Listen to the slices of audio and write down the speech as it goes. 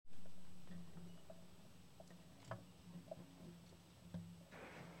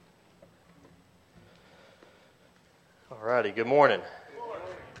Alrighty, good morning.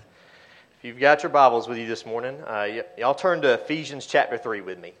 If you've got your Bibles with you this morning, y'all turn to Ephesians chapter 3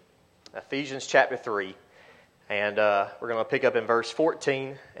 with me. Ephesians chapter 3, and we're going to pick up in verse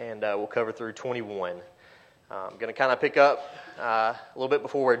 14, and we'll cover through 21. I'm going to kind of pick up a little bit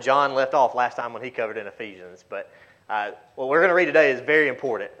before where John left off last time when he covered in Ephesians. But what we're going to read today is very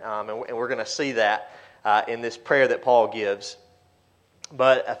important, and we're going to see that in this prayer that Paul gives.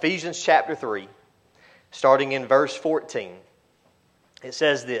 But Ephesians chapter 3, starting in verse 14, it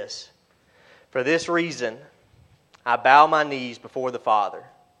says this: "For this reason I bow my knees before the Father,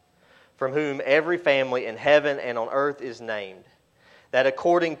 from whom every family in heaven and on earth is named, that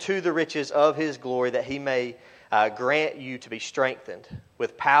according to the riches of His glory that He may grant you to be strengthened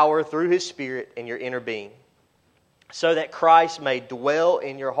with power through His Spirit in your inner being, so that Christ may dwell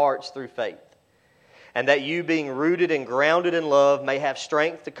in your hearts through faith, and that you, being rooted and grounded in love, may have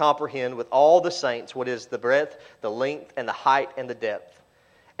strength to comprehend with all the saints what is the breadth, the length, and the height, and the depth,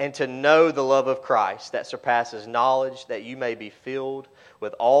 and to know the love of Christ that surpasses knowledge, that you may be filled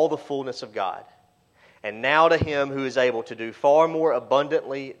with all the fullness of God. And now to Him who is able to do far more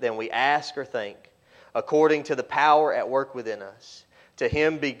abundantly than we ask or think, according to the power at work within us, to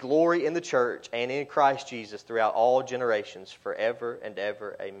Him be glory in the church and in Christ Jesus throughout all generations, forever and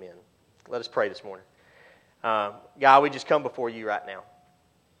ever. Amen." Let us pray this morning. God, we just come before you right now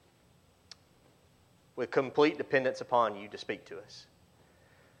with complete dependence upon you to speak to us,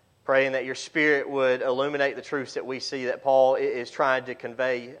 praying that your Spirit would illuminate the truths that we see that Paul is trying to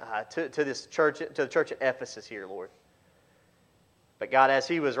convey to this church, to the church at Ephesus here, Lord. But God, as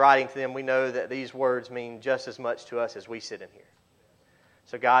he was writing to them, we know that these words mean just as much to us as we sit in here.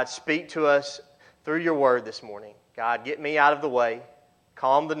 So God, speak to us through your word this morning. God, get me out of the way.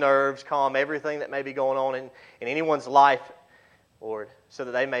 Calm the nerves, calm everything that may be going on in anyone's life, Lord, so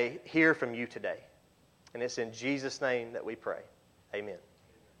that they may hear from you today. And it's in Jesus' name that we pray. Amen.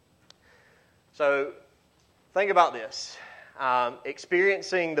 So, think about this.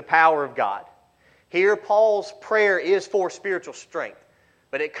 Experiencing the power of God. Here, Paul's prayer is for spiritual strength,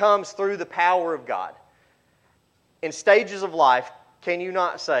 but it comes through the power of God. In stages of life, can you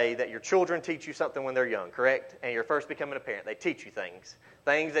not say that your children teach you something when they're young, correct? And you're first becoming a parent. They teach you things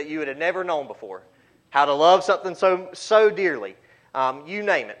that you would have never known before. How to love something so dearly. You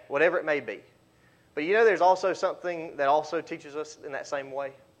name it, whatever it may be. But you know there's also something that also teaches us in that same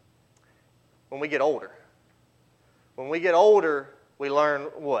way? When we get older. When we get older, we learn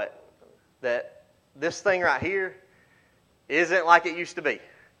what? That this thing right here isn't like it used to be.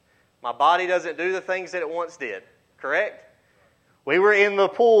 My body doesn't do the things that it once did, correct? We were in the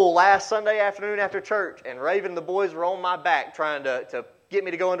pool last Sunday afternoon after church, and Raven and the boys were on my back trying to get me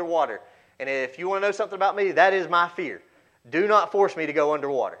to go underwater. And if you want to know something about me, that is my fear. Do not force me to go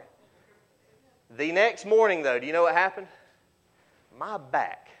underwater. The next morning, though, do you know what happened? My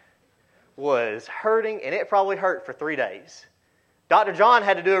back was hurting, and it probably hurt for 3 days. Dr. John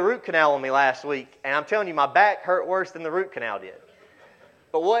had to do a root canal on me last week, and I'm telling you, my back hurt worse than the root canal did.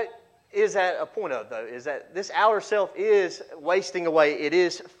 But what is that a point of, though, is that this outer self is wasting away. It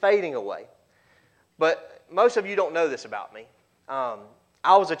is fading away. But most of you don't know this about me.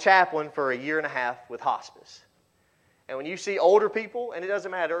 I was a chaplain for 1.5 years with hospice. And when you see older people, and it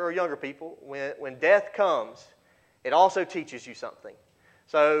doesn't matter, or younger people, when death comes, it also teaches you something.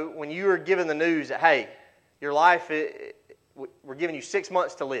 So when you are given the news that, hey, your life, we're giving you 6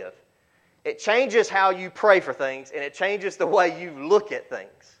 months to live, it changes how you pray for things, and it changes the way you look at things.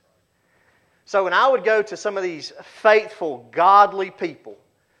 So when I would go to some of these faithful, godly people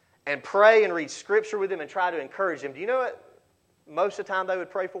and pray and read Scripture with them and try to encourage them, do you know what most of the time they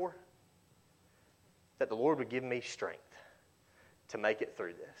would pray for? That the Lord would give me strength to make it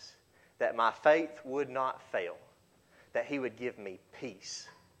through this. That my faith would not fail. That He would give me peace.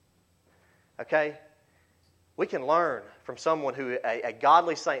 Okay? We can learn from someone a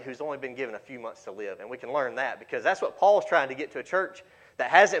godly saint who's only been given a few months to live. And we can learn that because that's what Paul's trying to get to a church that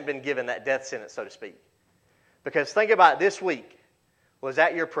hasn't been given that death sentence, so to speak. Because think about it, this week, was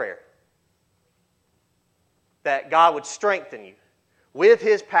that your prayer? That God would strengthen you with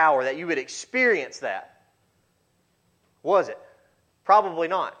His power, that you would experience that. Was it? Probably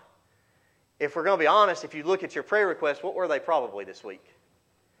not. If we're going to be honest, if you look at your prayer requests, what were they probably this week?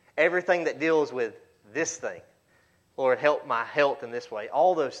 Everything that deals with this thing. Lord, help my health in this way.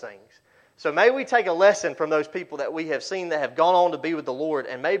 All those things. So may we take a lesson from those people that we have seen that have gone on to be with the Lord,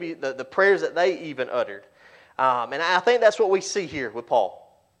 and maybe the prayers that they even uttered. And I think that's what we see here with Paul.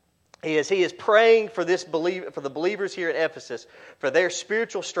 He is praying for the believers here at Ephesus for their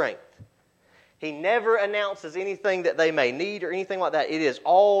spiritual strength. He never announces anything that they may need or anything like that. It is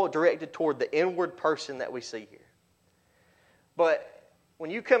all directed toward the inward person that we see here. But when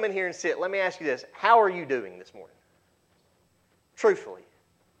you come in here and sit, let me ask you this. How are you doing this morning? Truthfully,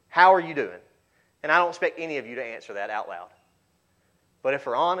 how are you doing? And I don't expect any of you to answer that out loud. But if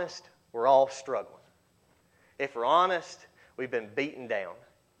we're honest, we're all struggling. If we're honest, we've been beaten down.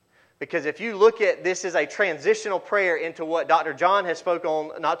 Because if you look at this as a transitional prayer into what Dr. John has spoke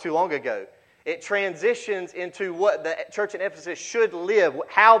on not too long ago, it transitions into what the church in Ephesus should live,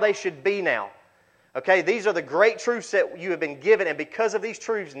 how they should be now. Okay, these are the great truths that you have been given, and because of these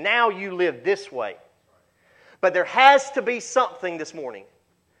truths, now you live this way. But there has to be something this morning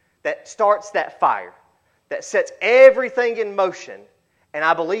that starts that fire, that sets everything in motion, and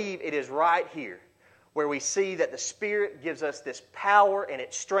I believe it is right here where we see that the Spirit gives us this power and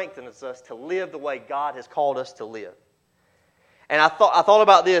it strengthens us to live the way God has called us to live. And I thought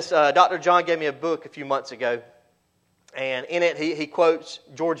about this. Dr. John gave me a book a few months ago, and in it he quotes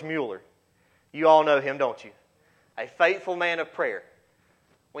George Mueller. You all know him, don't you? A faithful man of prayer.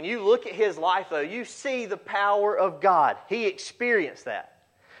 When you look at his life, though, you see the power of God. He experienced that.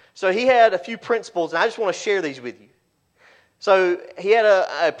 So he had a few principles, and I just want to share these with you. So he had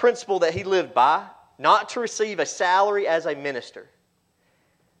a principle that he lived by, not to receive a salary as a minister.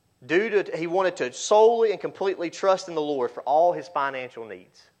 He wanted to solely and completely trust in the Lord for all his financial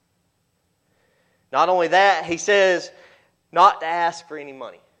needs. Not only that, he says not to ask for any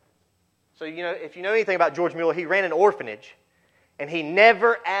money. So, if you know anything about George Mueller, he ran an orphanage, and he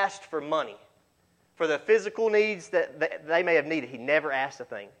never asked for money. For the physical needs that they may have needed, he never asked a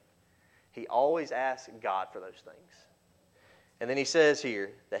thing. He always asked God for those things. And then he says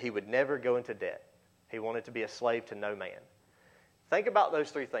here that he would never go into debt. He wanted to be a slave to no man. Think about those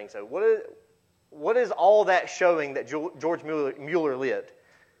three things, though. What is all that showing that George Mueller lived?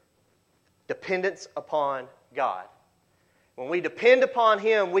 Dependence upon God. When we depend upon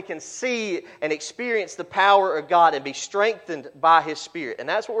Him, we can see and experience the power of God and be strengthened by His Spirit. And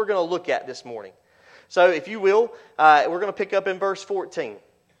that's what we're going to look at this morning. So if you will, we're going to pick up in verse 14.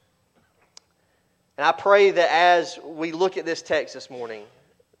 And I pray that as we look at this text this morning,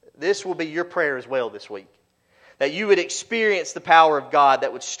 this will be your prayer as well this week. That you would experience the power of God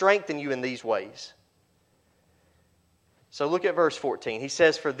that would strengthen you in these ways. So look at verse 14. He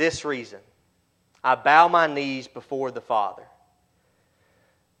says, "For this reason, I bow my knees before the Father."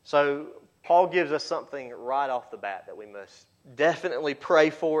 So Paul gives us something right off the bat that we must definitely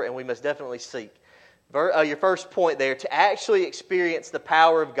pray for and we must definitely seek. Your first point there, to actually experience the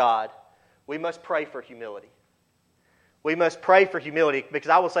power of God, we must pray for humility. We must pray for humility,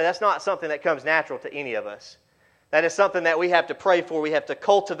 because I will say that's not something that comes natural to any of us. That is something that we have to pray for, we have to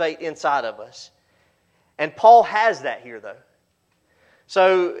cultivate inside of us. And Paul has that here, though.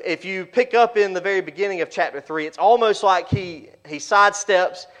 So if you pick up in the very beginning of chapter 3, it's almost like he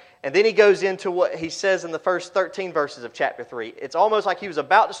sidesteps, and then he goes into what he says in the first 13 verses of chapter 3. It's almost like he was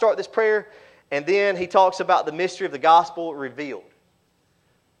about to start this prayer, and then he talks about the mystery of the gospel revealed.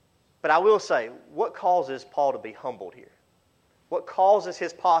 But I will say, what causes Paul to be humbled here? What causes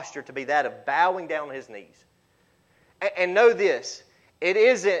his posture to be that of bowing down on his knees? And know this, it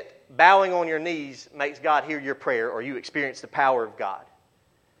isn't bowing on your knees makes God hear your prayer or you experience the power of God.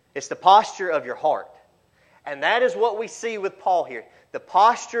 It's the posture of your heart. And that is what we see with Paul here. The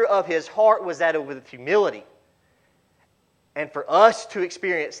posture of his heart was that of with humility. And for us to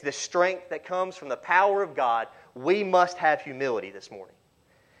experience the strength that comes from the power of God, we must have humility this morning.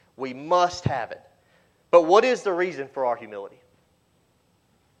 We must have it. But what is the reason for our humility?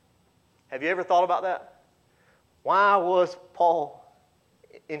 Have you ever thought about that? Why was Paul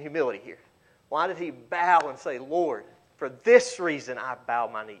in humility here? Why did he bow and say, "Lord, for this reason I bow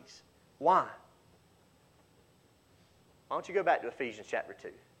my knees"? Why? Why don't you go back to Ephesians chapter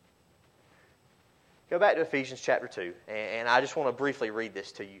 2? Go back to Ephesians chapter 2, and I just want to briefly read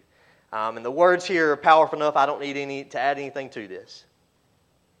this to you. And the words here are powerful enough, I don't need to add anything to this.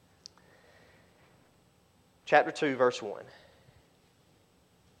 Chapter 2, verse 1.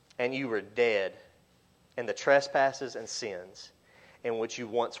 "And you were dead in the trespasses and sins in which you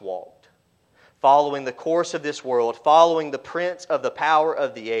once walked, following the course of this world, following the prince of the power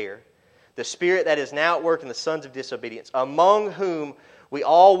of the air, the spirit that is now at work in the sons of disobedience, among whom we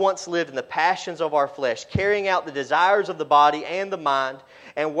all once lived in the passions of our flesh, carrying out the desires of the body and the mind,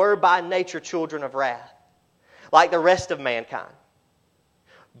 and were by nature children of wrath, like the rest of mankind.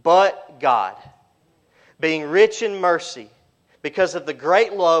 But God, being rich in mercy, because of the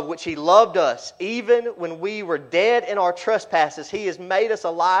great love which He loved us, even when we were dead in our trespasses, He has made us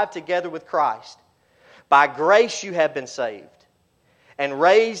alive together with Christ. By grace you have been saved, and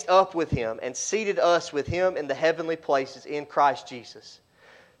raised up with Him, and seated us with Him in the heavenly places in Christ Jesus,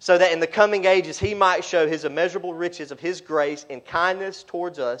 so that in the coming ages He might show His immeasurable riches of His grace and kindness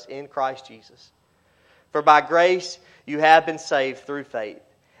towards us in Christ Jesus. For by grace you have been saved through faith.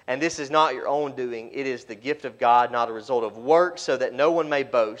 And this is not your own doing. It is the gift of God, not a result of works, so that no one may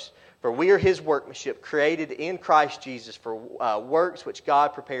boast. For we are His workmanship, created in Christ Jesus for works which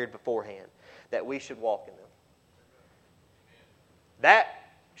God prepared beforehand, that we should walk in them. That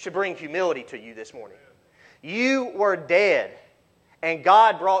should bring humility to you this morning. You were dead, and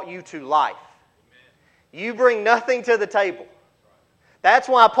God brought you to life. You bring nothing to the table. That's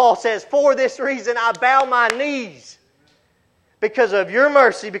why Paul says, for this reason I bow my knees. Because of your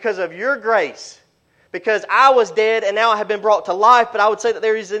mercy, because of your grace. Because I was dead and now I have been brought to life. But I would say that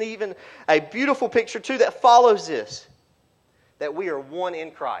there is even a beautiful picture too that follows this. That we are one in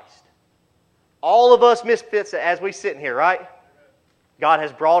Christ. All of us misfits as we sit in here, right? God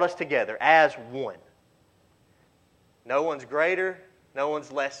has brought us together as one. No one's greater, no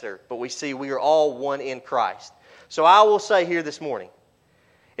one's lesser. But we see we are all one in Christ. So I will say here this morning,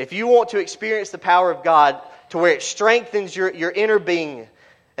 if you want to experience the power of God to where it strengthens your inner being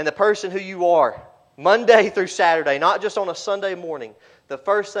and the person who you are, Monday through Saturday, not just on a Sunday morning, the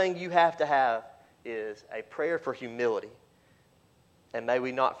first thing you have to have is a prayer for humility. And may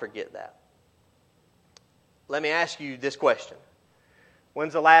we not forget that. Let me ask you this question.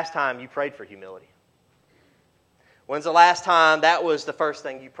 When's the last time you prayed for humility? When's the last time that was the first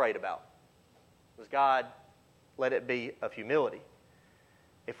thing you prayed about? Was God, let it be of humility?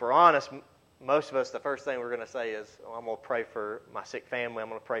 If we're honest, most of us, the first thing we're going to say is, oh, I'm going to pray for my sick family, I'm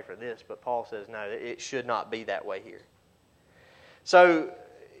going to pray for this. But Paul says, no, it should not be that way here. So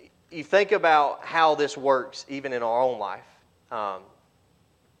you think about how this works even in our own life.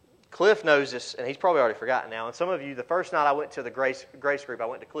 Cliff knows this, and he's probably already forgotten now. And some of you, the first night I went to the grace group, I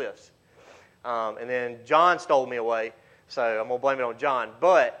went to Cliff's. And then John stole me away, so I'm going to blame it on John.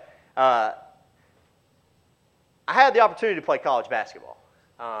 But I had the opportunity to play college basketball.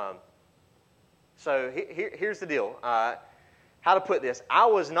 So here's the deal. How to put this. I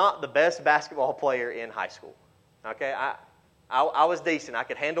was not the best basketball player in high school. Okay, I was decent. I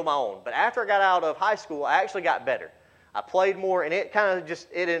could handle my own. But after I got out of high school, I actually got better. I played more, and it kind of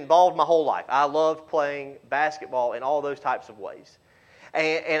it involved my whole life. I loved playing basketball in all those types of ways.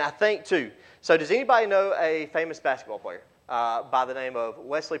 And I think, too, so does anybody know a famous basketball player by the name of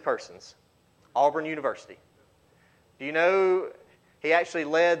Wesley Persons, Auburn University? Do you know he actually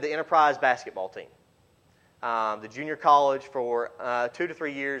led the Enterprise basketball team, the junior college, for 2 to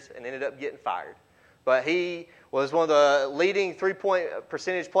 3 years and ended up getting fired. But he was one of the leading three-point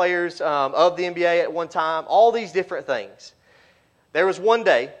percentage players of the NBA at one time, all these different things. There was one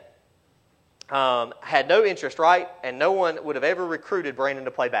day, had no interest, right? And no one would have ever recruited Brandon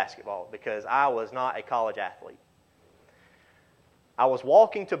to play basketball because I was not a college athlete. I was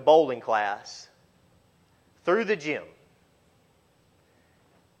walking to bowling class through the gym.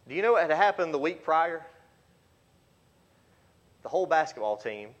 Do you know what had happened the week prior? The whole basketball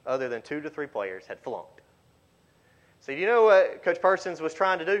team, other than 2 to 3 players, had flunked. So do you know what Coach Persons was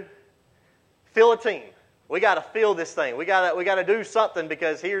trying to do? Fill a team. We got to fill this thing. We got to do something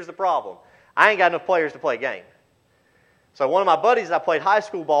because here's the problem. I ain't got enough players to play a game. So one of my buddies I played high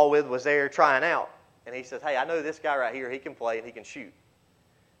school ball with was there trying out. And he says, hey, I know this guy right here. He can play and he can shoot.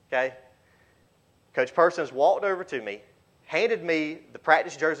 Okay? Coach Persons walked over to me, handed me the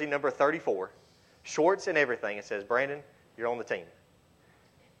practice jersey number 34, shorts and everything, and says, Brandon, you're on the team.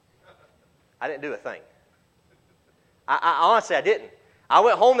 I didn't do a thing. I honestly, I didn't. I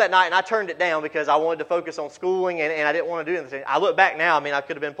went home that night and I turned it down because I wanted to focus on schooling and I didn't want to do anything. I look back now, I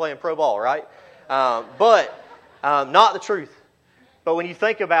could have been playing pro ball, right? But not the truth. But when you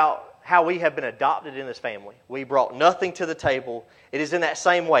think about how we have been adopted in this family, we brought nothing to the table. It is in that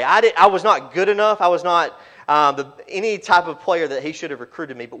same way. I was not good enough. I was not any type of player that he should have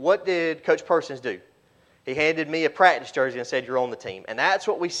recruited me. But what did Coach Persons do? He handed me a practice jersey and said, you're on the team. And that's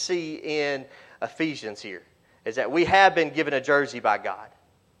what we see in Ephesians here, is that we have been given a jersey by God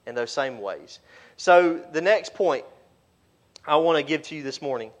in those same ways. So the next point I want to give to you this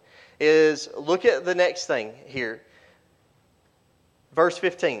morning is look at the next thing here. Verse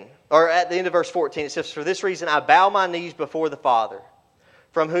 15, or at the end of verse 14, it says, for this reason I bow my knees before the Father,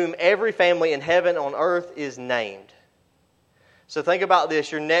 from whom every family in heaven and on earth is named. So think about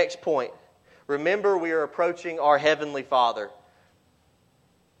this, your next point. Remember, we are approaching our Heavenly Father.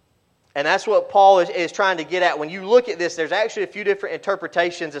 And that's what Paul is trying to get at. When you look at this, there's actually a few different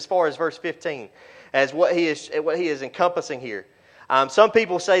interpretations as far as verse 15, as what he is encompassing here. Some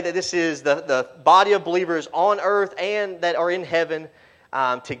people say that this is the body of believers on earth and that are in heaven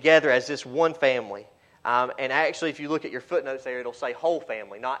together as this one family. And actually, if you look at your footnotes there, it'll say whole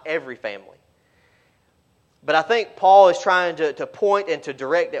family, not every family. But I think Paul is trying to point and to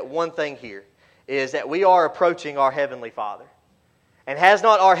direct at one thing here, is that we are approaching our Heavenly Father. And has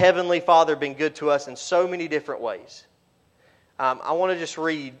not our Heavenly Father been good to us in so many different ways? I want to just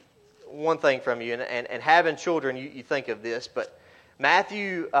read one thing from you, and having children, you think of this, but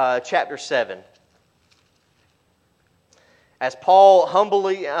Matthew chapter 7. As Paul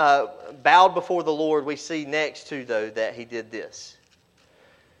humbly bowed before the Lord, we see next to, though, that he did this.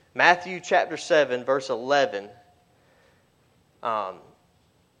 Matthew chapter 7, verse 11. I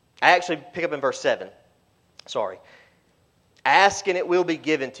actually pick up in verse 7. Sorry. Ask and it will be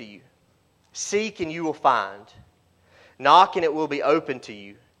given to you. Seek and you will find. Knock and it will be opened to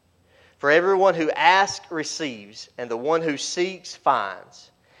you. For everyone who asks receives, and the one who seeks finds.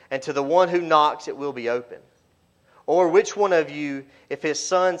 And to the one who knocks it will be opened. Or which one of you, if his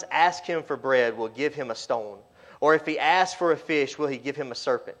sons ask him for bread, will give him a stone? Or if he asks for a fish, will he give him a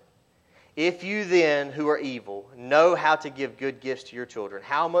serpent? If you then, who are evil, know how to give good gifts to your children,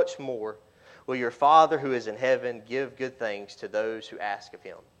 how much more will your Father who is in heaven give good things to those who ask of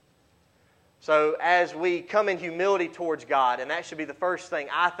Him? So as we come in humility towards God, and that should be the first thing,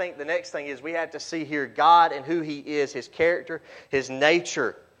 I think the next thing is we have to see here God and who He is, His character, His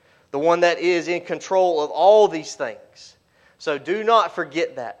nature, the one that is in control of all these things. So do not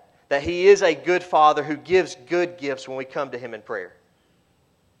forget that He is a good Father who gives good gifts when we come to Him in prayer.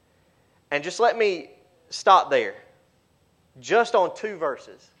 And just let me stop there, just on 2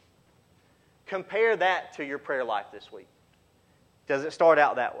 verses. Compare that to your prayer life this week. Does it start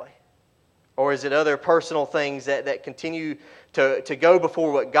out that way? Or is it other personal things that continue to go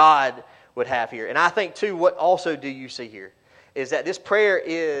before what God would have here? And I think, too, what also do you see here is that this prayer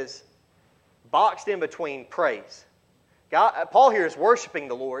is boxed in between praise. Paul here is worshiping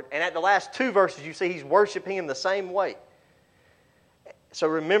the Lord, and at the last 2 verses you see he's worshiping Him the same way. So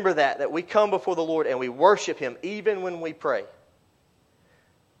remember that we come before the Lord and we worship Him even when we pray.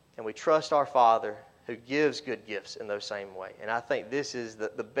 And we trust our Father who gives good gifts in those same way. And I think this is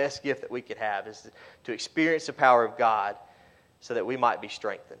the best gift that we could have, is to experience the power of God so that we might be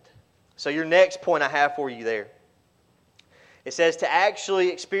strengthened. So your next point I have for you there. It says to actually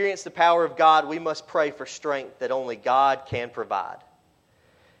experience the power of God, we must pray for strength that only God can provide.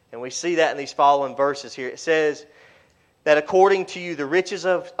 And we see that in these following verses here. It says that according to you, the riches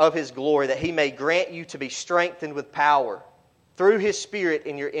of His glory, that He may grant you to be strengthened with power through His Spirit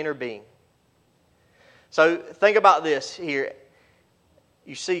in your inner being. So think about this here.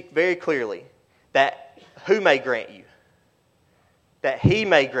 You see very clearly that who may grant you? That He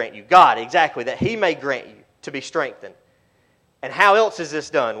may grant you. God, exactly. That He may grant you to be strengthened. And how else is this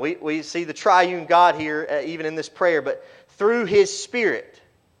done? We see the triune God here, even in this prayer, but through His Spirit.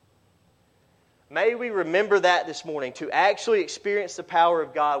 May we remember that this morning. To actually experience the power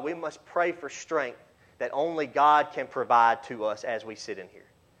of God, we must pray for strength that only God can provide to us as we sit in here.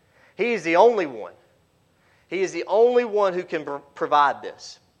 He is the only one. He is the only one who can provide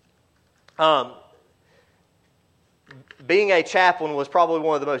this. Being a chaplain was probably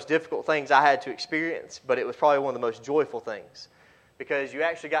one of the most difficult things I had to experience, but it was probably one of the most joyful things, because you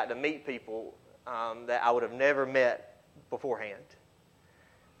actually got to meet people that I would have never met beforehand.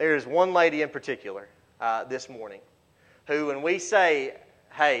 There's one lady in particular this morning who, when we say,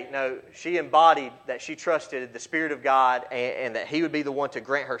 hey, no, she embodied that she trusted the Spirit of God and that He would be the one to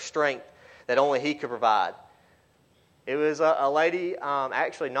grant her strength that only He could provide. It was a lady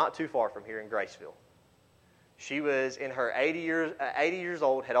actually not too far from here in Graceville. She was in her 80 years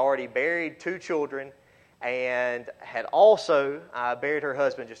old, had already buried 2 children, and had also buried her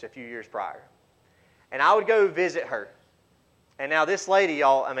husband just a few years prior. And I would go visit her. And now this lady,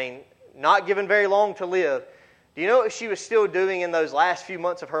 y'all, I mean, not given very long to live. Do you know what she was still doing in those last few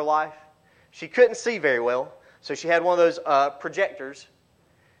months of her life? She couldn't see very well, so she had one of those projectors.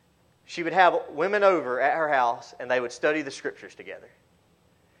 She would have women over at her house, and they would study the Scriptures together.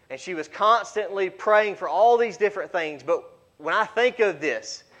 And she was constantly praying for all these different things. But when I think of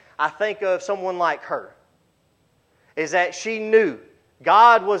this, I think of someone like her. Is that she knew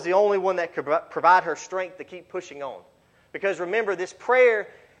God was the only one that could provide her strength to keep pushing on. Because remember, this prayer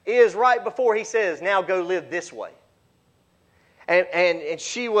is right before He says, now go live this way. And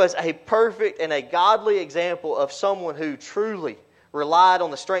she was a perfect and a godly example of someone who truly relied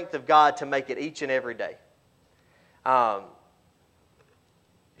on the strength of God to make it each and every day.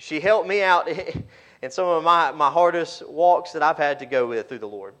 She helped me out in some of my hardest walks that I've had to go with through the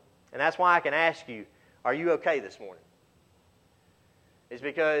Lord. And that's why I can ask you, are you okay this morning? It's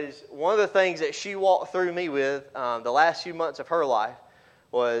because one of the things that she walked through me with the last few months of her life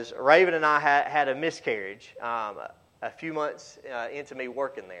was Raven and I had a miscarriage a few months into me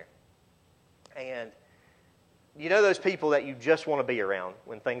working there. And you know those people that you just want to be around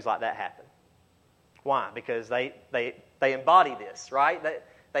when things like that happen? Why? Because they embody this, right?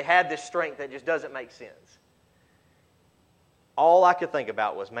 They have this strength that just doesn't make sense. All I could think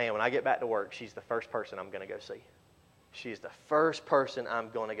about was, man, when I get back to work, she's the first person I'm going to go see. She's the first person I'm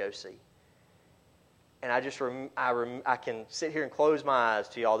going to go see. And I can sit here and close my eyes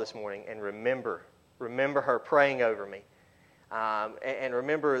to y'all this morning and remember her praying over me, and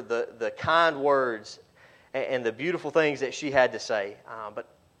remember the kind words and the beautiful things that she had to say, but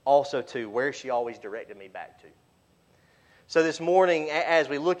also to where she always directed me back to. So this morning, as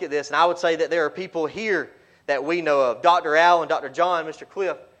we look at this, and I would say that there are people here that we know of, Dr. Al and Dr. John, Mr.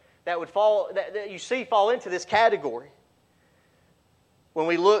 Cliff, that would that you see fall into this category. When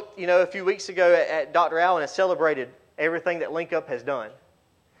we looked, a few weeks ago at Dr. Allen and celebrated everything that Link Up has done,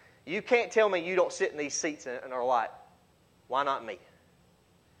 you can't tell me you don't sit in these seats and are like, why not me?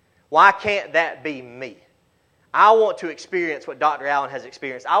 Why can't that be me? I want to experience what Dr. Allen has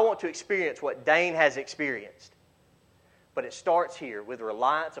experienced. I want to experience what Dane has experienced. But it starts here with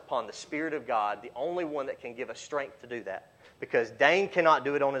reliance upon the Spirit of God, the only one that can give us strength to do that. Because Dane cannot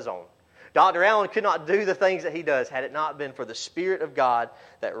do it on his own. Dr. Allen could not do the things that he does had it not been for the Spirit of God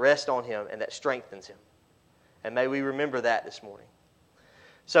that rests on him and that strengthens him. And may we remember that this morning.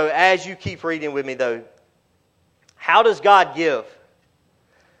 So as you keep reading with me, though, how does God give?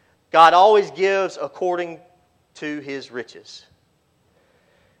 God always gives according to His riches.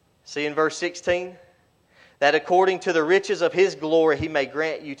 See in verse 16? That according to the riches of His glory He may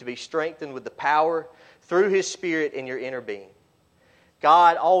grant you to be strengthened with the power through His Spirit in your inner being.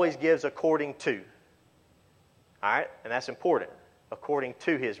 God always gives according to. All right? And that's important. According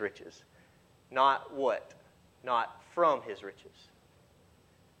to His riches. Not what? Not from His riches.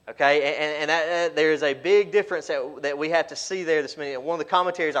 Okay? And there's a big difference that we have to see there this morning. One of the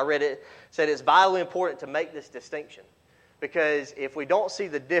commentaries I read it said it's vitally important to make this distinction. Because if we don't see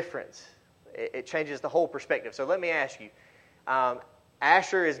the difference, it changes the whole perspective. So let me ask you.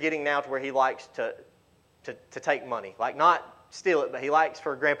 Asher is getting now to where he likes to take money. Like not steal it, but he likes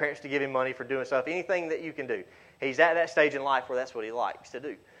for grandparents to give him money for doing stuff. Anything that you can do. He's at that stage in life where that's what he likes to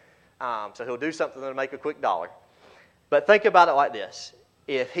do. So he'll do something to make a quick dollar. But think about it like this.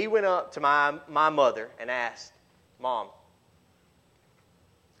 If he went up to my mother and asked, Mom,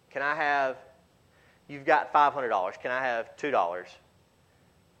 can I have, you've got $500, can I have $2?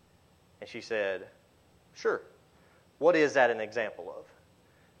 And she said, sure. What is that an example of?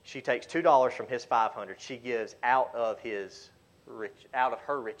 She takes $2 from his $500. She gives out of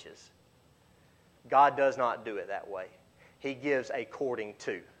her riches. God does not do it that way. He gives according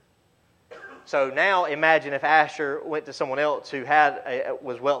to. So now imagine if Asher went to someone else who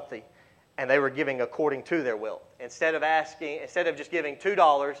was wealthy, and they were giving according to their wealth. Instead of just giving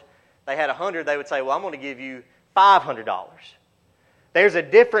 $2, they had $100. They would say, "Well, I'm going to give you $500." There's a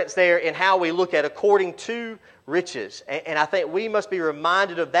difference there in how we look at according to riches. And I think we must be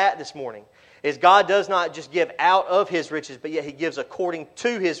reminded of that this morning. Is God does not just give out of His riches, but yet He gives according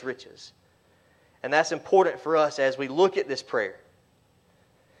to His riches. And that's important for us as we look at this prayer.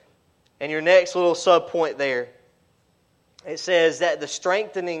 And your next little sub-point there, it says that the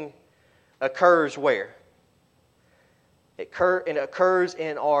strengthening occurs where? It occurs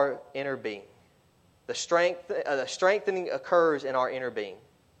in our inner being. The strengthening occurs in our inner being.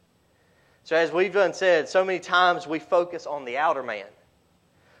 So as we've said, so many times we focus on the outer man.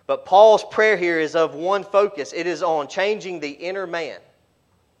 But Paul's prayer here is of one focus. It is on changing the inner man.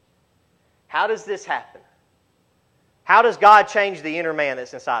 How does this happen? How does God change the inner man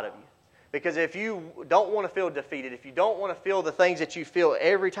that's inside of you? Because if you don't want to feel defeated, if you don't want to feel the things that you feel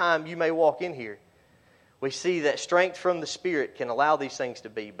every time you may walk in here, we see that strength from the Spirit can allow these things to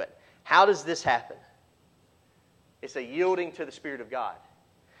be. But how does this happen? It's a yielding to the Spirit of God.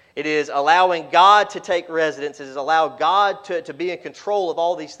 It is allowing God to take residence. It is allowing God to be in control of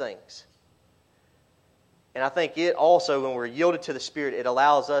all these things. And I think it also, when we're yielded to the Spirit, it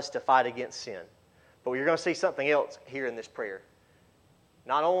allows us to fight against sin. But you're going to see something else here in this prayer.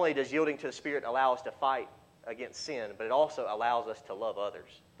 Not only does yielding to the Spirit allow us to fight against sin, but it also allows us to love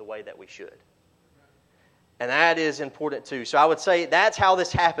others the way that we should. And that is important too. So I would say that's how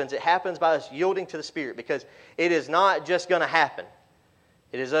this happens. It happens by us yielding to the Spirit, because it is not just going to happen.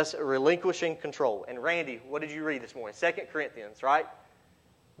 It is us relinquishing control. And Randy, what did you read this morning? 2 Corinthians, right?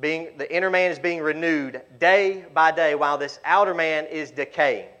 The inner man is being renewed day by day while this outer man is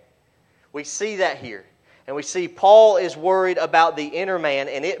decaying. We see that here. And we see Paul is worried about the inner man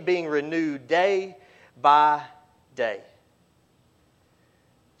and it being renewed day by day.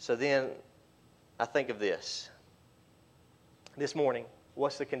 So then I think of this. This morning,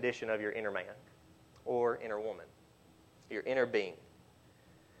 what's the condition of your inner man or inner woman? Your inner being.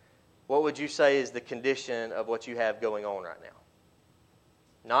 What would you say is the condition of what you have going on right now?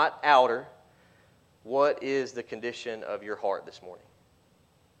 Not outer. What is the condition of your heart this morning?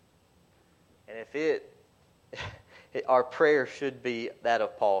 And if our prayer should be that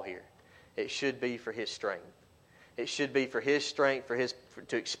of Paul here. It should be for his strength. It should be for his strength,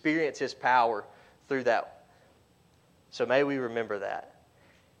 to experience his power through that. So may we remember that.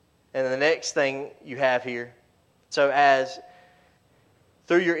 And the next thing you have here, so as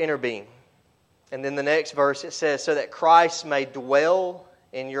through your inner being. And then the next verse it says, so that Christ may dwell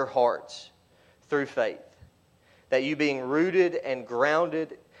in your hearts through faith, that you being rooted and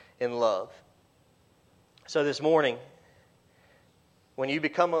grounded in love. So this morning, when you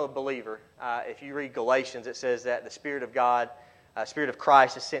become a believer, if you read Galatians, it says that the Spirit of God, Spirit of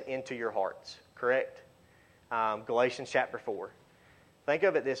Christ is sent into your hearts, correct? Galatians chapter 4. Think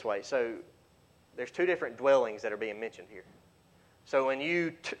of it this way. So there's two different dwellings that are being mentioned here. So when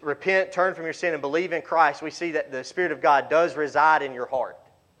you repent, turn from your sin, and believe in Christ, we see that the Spirit of God does reside in your heart.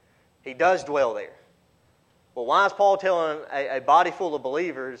 He does dwell there. Well, why is Paul telling a body full of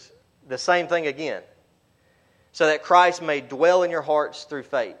believers the same thing again? So that Christ may dwell in your hearts through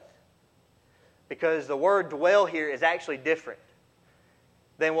faith. Because the word dwell here is actually different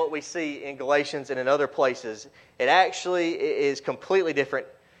than what we see in Galatians and in other places. It actually is completely different.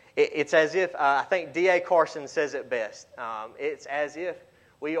 It's as if, I think D.A. Carson says it best. It's as if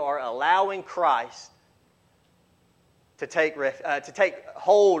we are allowing Christ to take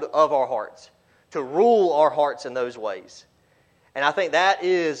hold of our hearts, to rule our hearts in those ways. And I think that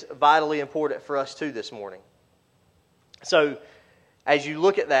is vitally important for us too this morning. So, as you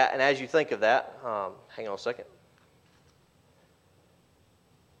look at that and as you think of that, hang on a second.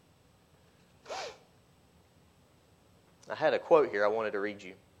 I had a quote here I wanted to read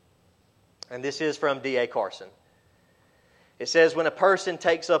you. And this is from D.A. Carson. It says, when a person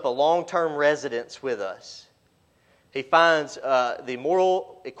takes up a long-term residence with us, he finds the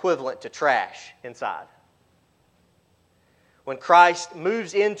moral equivalent to trash inside. When Christ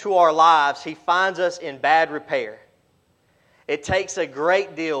moves into our lives, He finds us in bad repair. It takes a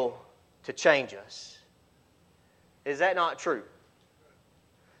great deal to change us. Is that not true?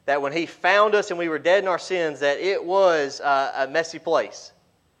 That when He found us and we were dead in our sins, that it was a messy place.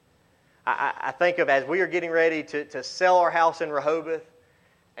 I think of as we are getting ready to sell our house in Rehoboth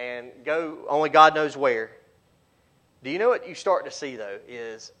and go only God knows where. Do you know what you start to see, though,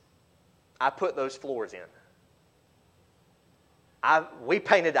 is I put those floors in. We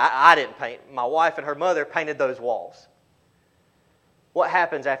painted, I didn't paint. My wife and her mother painted those walls. What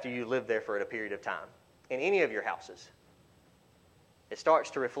happens after you live there for a period of time? In any of your houses? It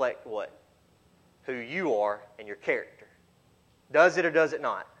starts to reflect what? Who you are and your character. Does it or does it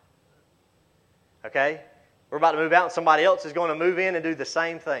not? Okay? We're about to move out and somebody else is going to move in and do the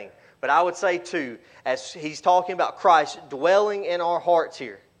same thing. But I would say too, as he's talking about Christ dwelling in our hearts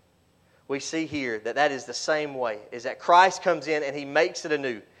here, we see here that is the same way. Is that Christ comes in and He makes it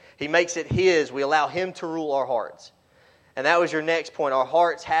anew. He makes it His. We allow Him to rule our hearts. And that was your next point. Our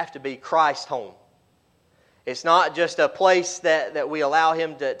hearts have to be Christ's home. It's not just a place that we allow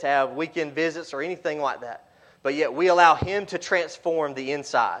Him to have weekend visits or anything like that. But yet we allow Him to transform the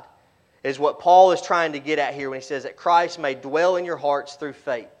inside. Is what Paul is trying to get at here when he says that Christ may dwell in your hearts through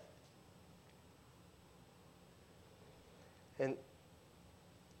faith. And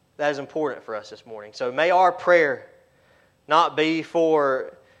that is important for us this morning. So may our prayer not be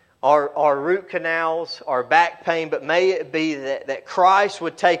for our root canals, our back pain, but may it be that Christ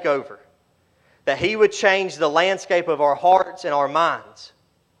would take over. That He would change the landscape of our hearts and our minds.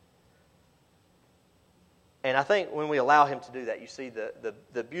 And I think when we allow Him to do that, you see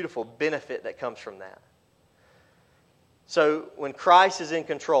the beautiful benefit that comes from that. So when Christ is in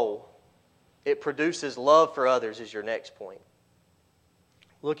control, it produces love for others is your next point.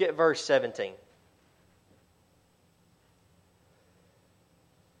 Look at verse 17.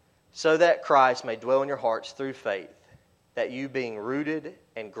 So that Christ may dwell in your hearts through faith, that you being rooted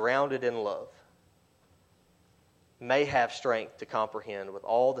and grounded in love, may have strength to comprehend with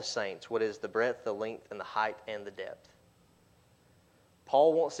all the saints what is the breadth, the length, and the height, and the depth.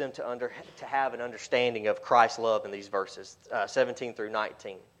 Paul wants them to have an understanding of Christ's love in these verses, 17 through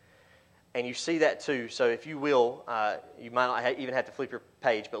 19. And you see that too. So if you will, you might not even have to flip your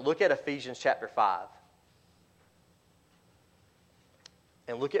page, but look at Ephesians chapter 5.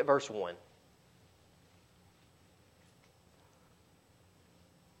 And look at verse 1.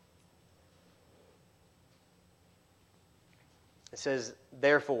 It says,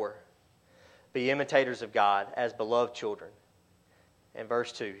 Therefore, be imitators of God as beloved children. And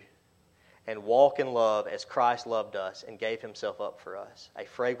verse 2, and walk in love as Christ loved us and gave himself up for us, a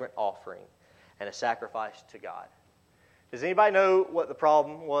fragrant offering and a sacrifice to God. Does anybody know what the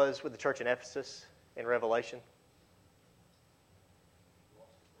problem was with the church in Ephesus in Revelation?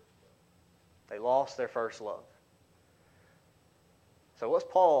 They lost their first love. So what's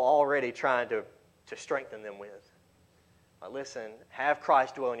Paul already trying to strengthen them with? Listen, have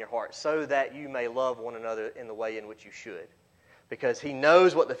Christ dwell in your heart so that you may love one another in the way in which you should. Because he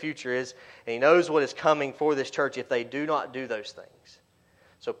knows what the future is, and he knows what is coming for this church if they do not do those things.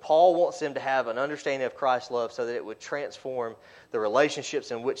 So Paul wants them to have an understanding of Christ's love so that it would transform the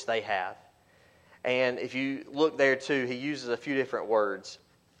relationships in which they have. And if you look there too, he uses a few different words.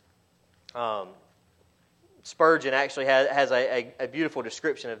 Spurgeon actually has a beautiful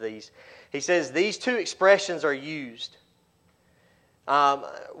description of these. He says these two expressions are used.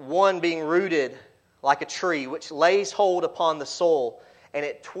 One being rooted like a tree, which lays hold upon the soul, and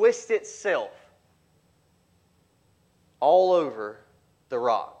it twists itself all over the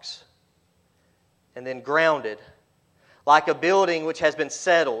rocks. And then grounded, like a building which has been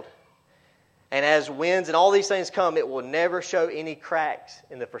settled. And as winds and all these things come, it will never show any cracks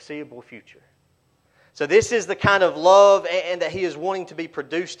in the foreseeable future. So this is the kind of love and that he is wanting to be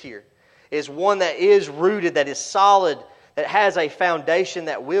produced here. Is one that is rooted, that is solid, that has a foundation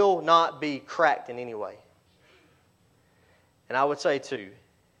that will not be cracked in any way. And I would say too,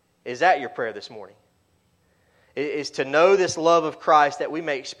 is that your prayer this morning? Is to know this love of Christ, that we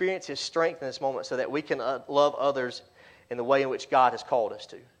may experience his strength in this moment so that we can love others in the way in which God has called us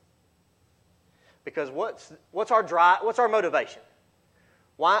to. Because what's our drive? What's our motivation?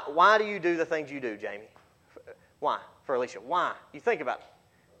 Why do you do the things you do, Jamie? Why? For Alicia, why? You think about it.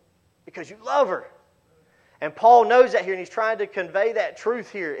 Because you love her. And Paul knows that here, and he's trying to convey that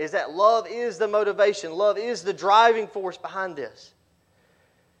truth here, is that love is the motivation. Love is the driving force behind this.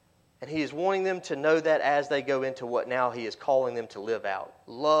 And he is wanting them to know that as they go into what now he is calling them to live out.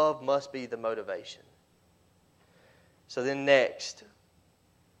 Love must be the motivation. So then next,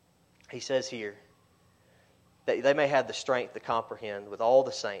 he says here, that they may have the strength to comprehend with all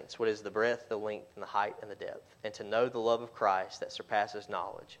the saints what is the breadth, the length, and the height, and the depth, and to know the love of Christ that surpasses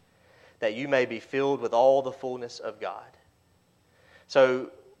knowledge, that you may be filled with all the fullness of God.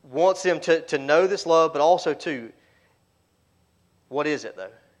 So, wants them to know this love, but also to, what is it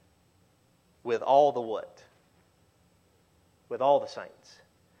though? With all the what? With all the saints.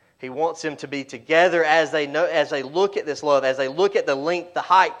 He wants them to be together as they look at this love, as they look at the length, the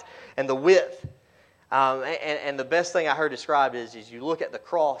height, and the width. And the best thing I heard described is you look at the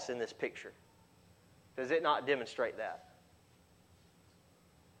cross in this picture. Does it not demonstrate that?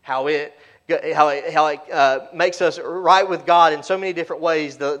 How it makes us right with God in so many different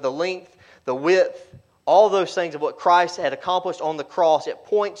ways. The length, the width, all those things of what Christ had accomplished on the cross. It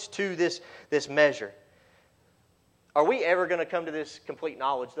points to this measure. Are we ever going to come to this complete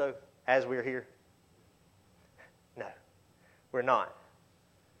knowledge, though, as we're here? No, we're not.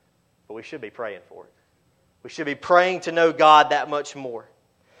 But we should be praying for it. We should be praying to know God that much more.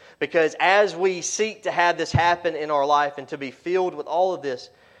 Because as we seek to have this happen in our life and to be filled with all of this,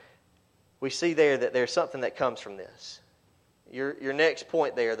 we see there that there's something that comes from this. Your next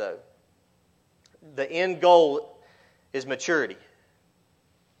point there, though. The end goal is maturity.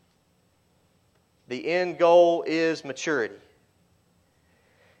 The end goal is maturity.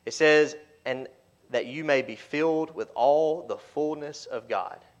 It says, and that you may be filled with all the fullness of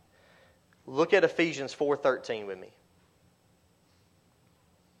God. Look at Ephesians 4:13 with me.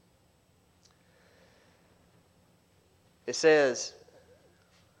 It says,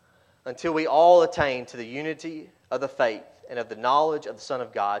 until we all attain to the unity of the faith and of the knowledge of the Son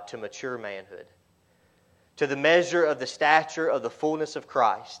of God, to mature manhood, to the measure of the stature of the fullness of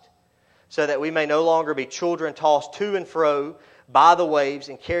Christ, so that we may no longer be children tossed to and fro by the waves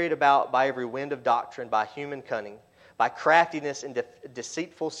and carried about by every wind of doctrine, by human cunning, by craftiness and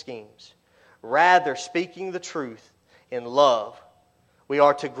deceitful schemes. Rather, speaking the truth in love, we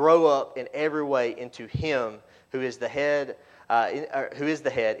are to grow up in every way into Him who is the head,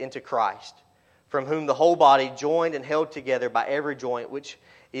 into Christ, from whom the whole body, joined and held together by every joint which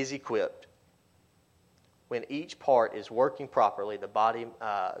is equipped, when each part is working properly, the body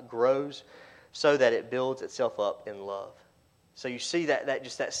grows so that it builds itself up in love. So you see that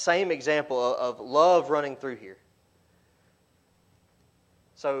just that same example of love running through here.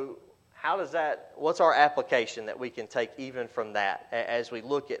 So what's our application that we can take even from that as we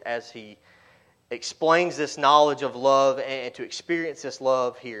look at, as he explains this knowledge of love and to experience this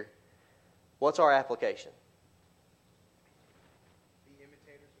love here? What's our application? Be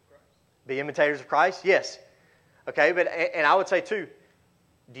Be imitators of Christ? Yes. Okay, and I would say too,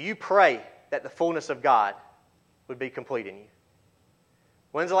 do you pray that the fullness of God would be complete in you?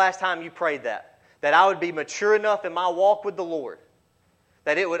 When's the last time you prayed that? That I would be mature enough in my walk with the Lord,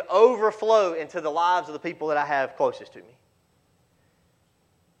 that it would overflow into the lives of the people that I have closest to me.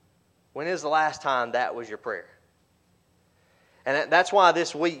 When is the last time that was your prayer? And that's why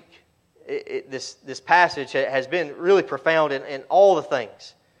this week, this passage has been really profound in all the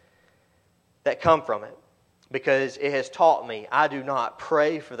things that come from it. Because it has taught me I do not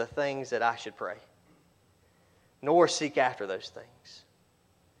pray for the things that I should pray, nor seek after those things.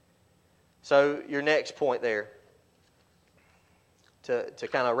 So your next point there, to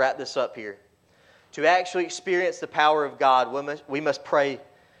kind of wrap this up here. To actually experience the power of God, we must pray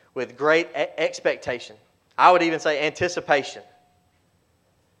with great expectation. I would even say anticipation.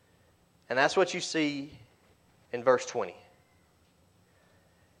 And that's what you see in verse 20.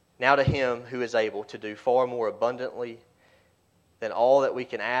 Now to Him who is able to do far more abundantly than all that we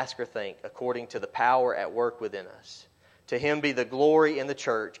can ask or think, according to the power at work within us. To Him be the glory in the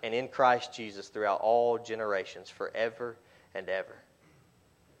church and in Christ Jesus throughout all generations, forever and ever.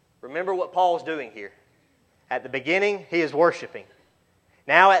 Remember what Paul's doing here. At the beginning, he is worshiping.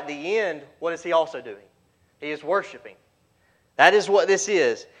 Now at the end, what is he also doing? He is worshiping. That is what this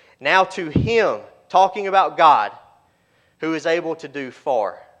is. Now to Him, talking about God, who is able to do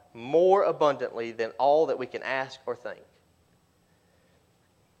far more abundantly than all that we can ask or think.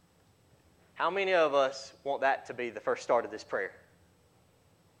 How many of us want that to be the first start of this prayer?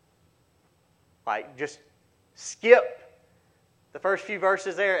 Like, just skip the first few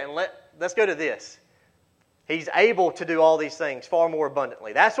verses there and let's go to this. He's able to do all these things far more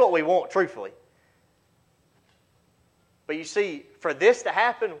abundantly. That's what we want, truthfully. But you see, for this to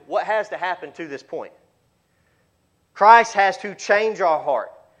happen, what has to happen to this point? Christ has to change our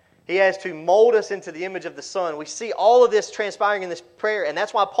heart. He has to mold us into the image of the Son. We see all of this transpiring in this prayer, and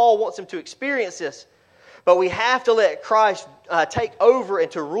that's why Paul wants him to experience this. But we have to let Christ take over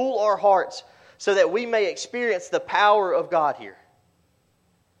and to rule our hearts so that we may experience the power of God here.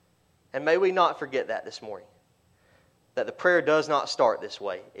 And may we not forget that this morning. That the prayer does not start this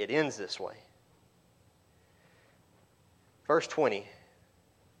way. It ends this way. Verse 20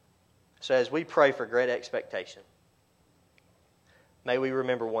 says, we pray for great expectation. May we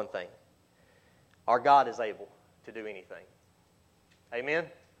remember one thing. Our God is able to do anything. Amen?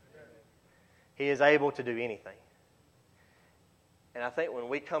 He is able to do anything. And I think when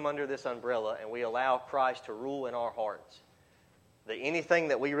we come under this umbrella and we allow Christ to rule in our hearts, that anything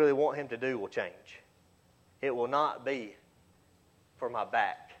that we really want Him to do will change. It will not be for my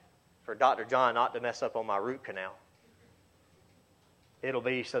back, for Dr. John not to mess up on my root canal. It'll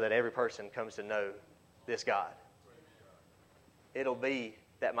be so that every person comes to know this God. It'll be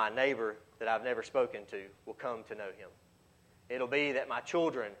that my neighbor that I've never spoken to will come to know Him. It'll be that my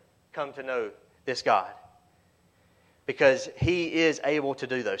children come to know this God. Because He is able to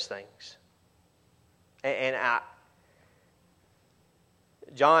do those things.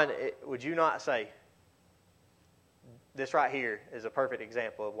 John, would you not say, this right here is a perfect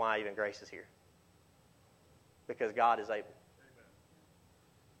example of why even grace is here? Because God is able.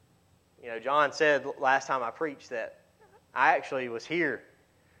 You know, John said last time I preached that I actually was here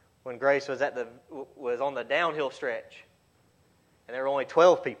when Grace was on the downhill stretch, and there were only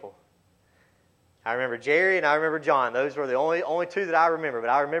 12 people. I remember Jerry and I remember John. Those were the only two that I remember. But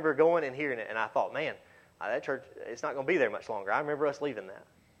I remember going and hearing it, and I thought, man, that church, it's not going to be there much longer. I remember us leaving that.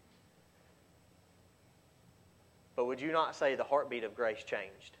 But would you not say the heartbeat of Grace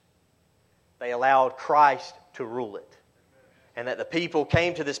changed? They allowed Christ to rule it. And that the people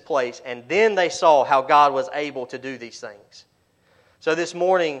came to this place, and then they saw how God was able to do these things. So this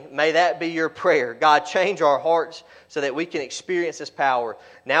morning, may that be your prayer. God, change our hearts so that we can experience this power.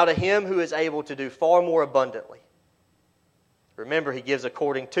 Now to Him who is able to do far more abundantly. Remember, He gives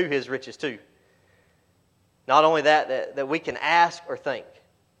according to His riches too. Not only that we can ask or think.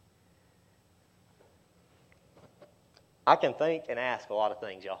 I can think and ask a lot of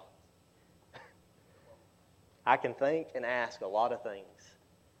things, y'all. I can think and ask a lot of things.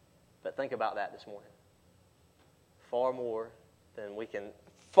 But think about that this morning. Far more than we can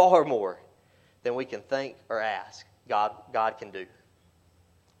think or ask, God can do.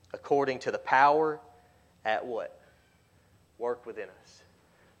 According to the power at what? Work within us.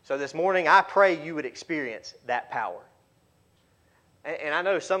 So this morning, I pray you would experience that power. And I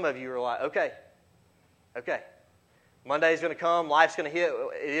know some of you are like, okay. Monday's going to come, life's going to hit,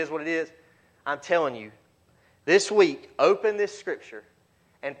 it is what it is. I'm telling you, this week, open this scripture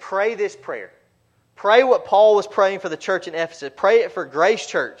and pray this prayer. Pray what Paul was praying for the church in Ephesus. Pray it for Grace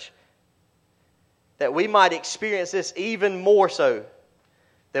Church. that we might experience this even more so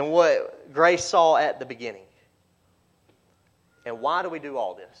than what Grace saw at the beginning. And why do we do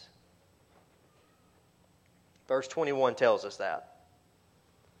all this? Verse 21 tells us that.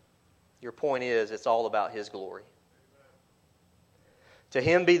 Your point is, it's all about His glory. To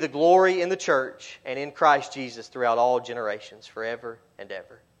Him be the glory in the church and in Christ Jesus throughout all generations, forever and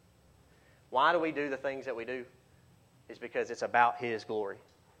ever. Why do we do the things that we do? It's because it's about His glory.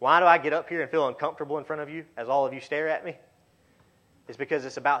 Why do I get up here and feel uncomfortable in front of you as all of you stare at me? It's because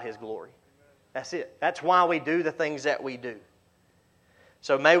it's about His glory. That's it. That's why we do the things that we do.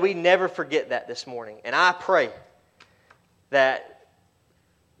 So may we never forget that this morning. And I pray that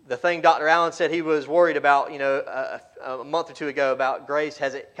the thing Dr. Allen said he was worried about, a month or two ago about grace,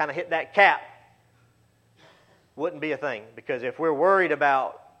 has it kind of hit that cap? Wouldn't be a thing. Because if we're worried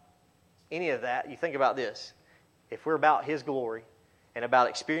about any of that, you think about this. If we're about His glory and about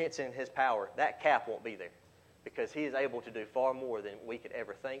experiencing His power, that cap won't be there. Because He is able to do far more than we could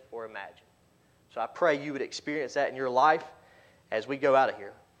ever think or imagine. So I pray you would experience that in your life as we go out of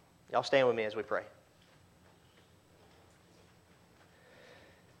here. Y'all stand with me as we pray.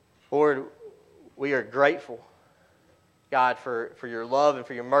 Lord, we are grateful, God, for your love and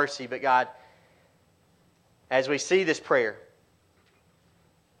for your mercy. But God, as we see this prayer,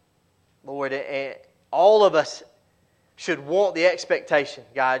 Lord, all of us should want the expectation,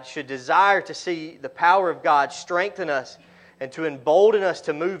 God, should desire to see the power of God strengthen us and to embolden us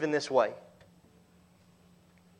to move in this way.